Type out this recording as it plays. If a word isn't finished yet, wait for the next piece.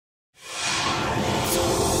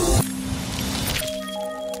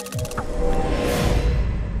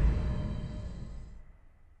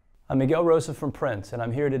I'm Miguel Rosa from Prince, and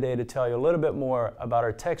I'm here today to tell you a little bit more about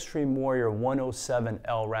our Textreme Warrior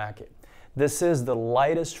 107L racket. This is the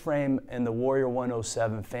lightest frame in the Warrior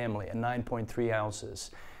 107 family at 9.3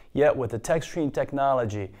 ounces. Yet with the Textreme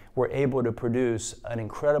technology, we're able to produce an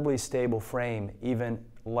incredibly stable frame, even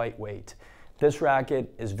lightweight. This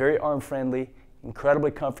racket is very arm-friendly,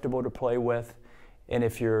 incredibly comfortable to play with, and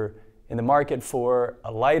if you're in the market for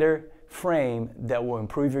a lighter frame that will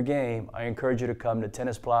improve your game, I encourage you to come to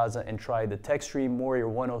Tennis Plaza and try the Textreme Warrior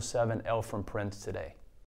 107L from Prince today.